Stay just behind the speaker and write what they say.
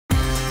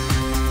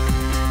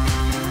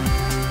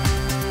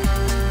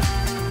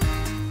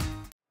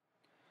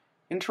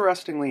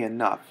Interestingly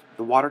enough,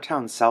 the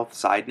Watertown South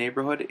Side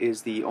neighborhood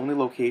is the only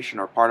location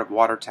or part of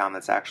Watertown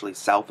that's actually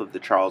south of the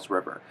Charles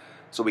River,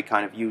 so we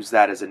kind of use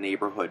that as a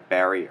neighborhood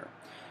barrier.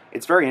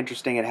 It's very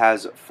interesting. It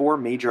has four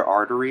major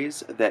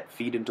arteries that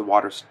feed into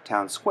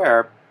Watertown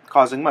Square,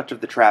 causing much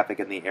of the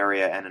traffic in the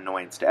area and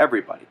annoyance to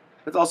everybody.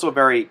 It's also a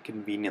very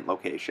convenient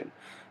location.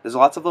 There's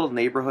lots of little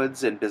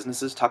neighborhoods and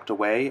businesses tucked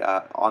away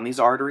on these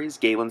arteries.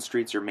 Galen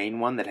Street's your main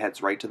one that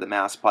heads right to the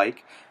Mass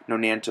Pike.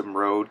 Nonantum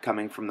Road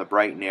coming from the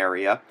Brighton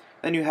area.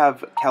 Then you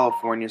have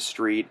California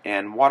Street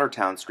and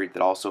Watertown Street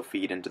that also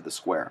feed into the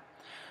square.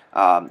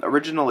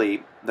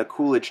 Originally, the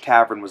Coolidge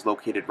Tavern was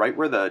located right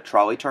where the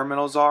trolley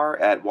terminals are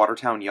at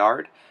Watertown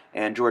Yard,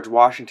 and George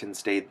Washington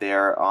stayed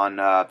there on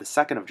the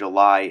 2nd of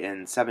July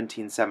in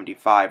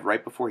 1775,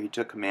 right before he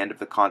took command of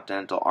the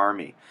Continental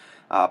Army.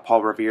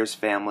 Paul Revere's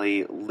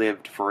family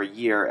lived for a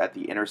year at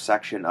the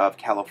intersection of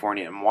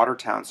California and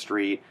Watertown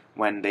Street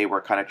when they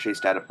were kind of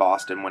chased out of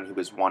Boston when he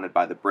was wanted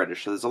by the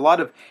British. So there's a lot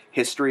of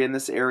history in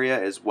this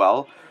area as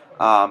well,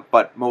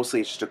 but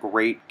mostly it's just a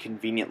great,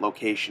 convenient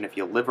location if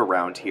you live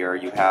around here.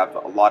 You have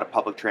a lot of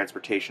public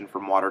transportation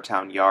from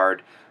Watertown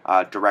Yard,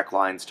 direct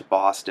lines to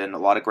Boston, a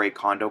lot of great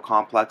condo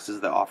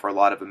complexes that offer a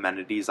lot of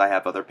amenities. I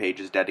have other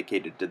pages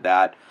dedicated to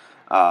that,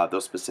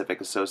 those specific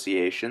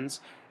associations,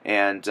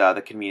 and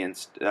the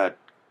convenience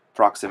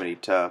proximity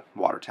to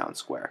Watertown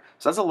Square.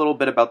 So that's a little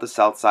bit about the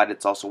south side.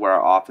 It's also where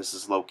our office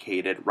is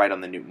located, right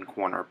on the Newton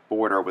Corner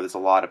border, where there's a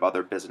lot of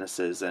other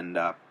businesses and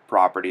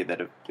property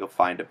that you'll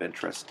find of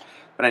interest.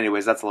 But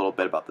anyways, that's a little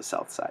bit about the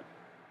south side.